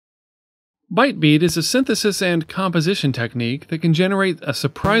Bytebeat is a synthesis and composition technique that can generate a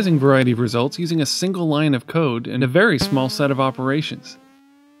surprising variety of results using a single line of code and a very small set of operations.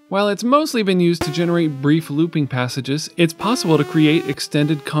 While it's mostly been used to generate brief looping passages, it's possible to create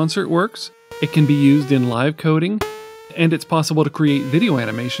extended concert works, it can be used in live coding, and it's possible to create video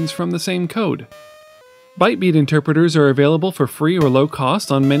animations from the same code. Bytebeat interpreters are available for free or low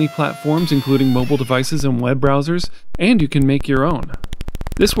cost on many platforms including mobile devices and web browsers, and you can make your own.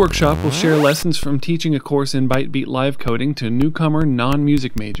 This workshop will share lessons from teaching a course in Bytebeat live coding to newcomer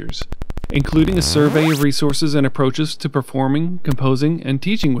non-music majors, including a survey of resources and approaches to performing, composing, and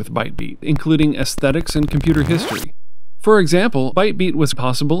teaching with Bytebeat, including aesthetics and computer history. For example, Bytebeat was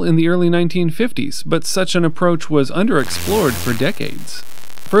possible in the early 1950s, but such an approach was underexplored for decades.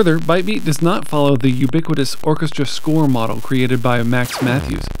 Further, Bytebeat does not follow the ubiquitous orchestra-score model created by Max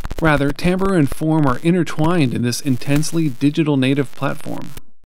Mathews. Rather, timbre and form are intertwined in this intensely digital native platform.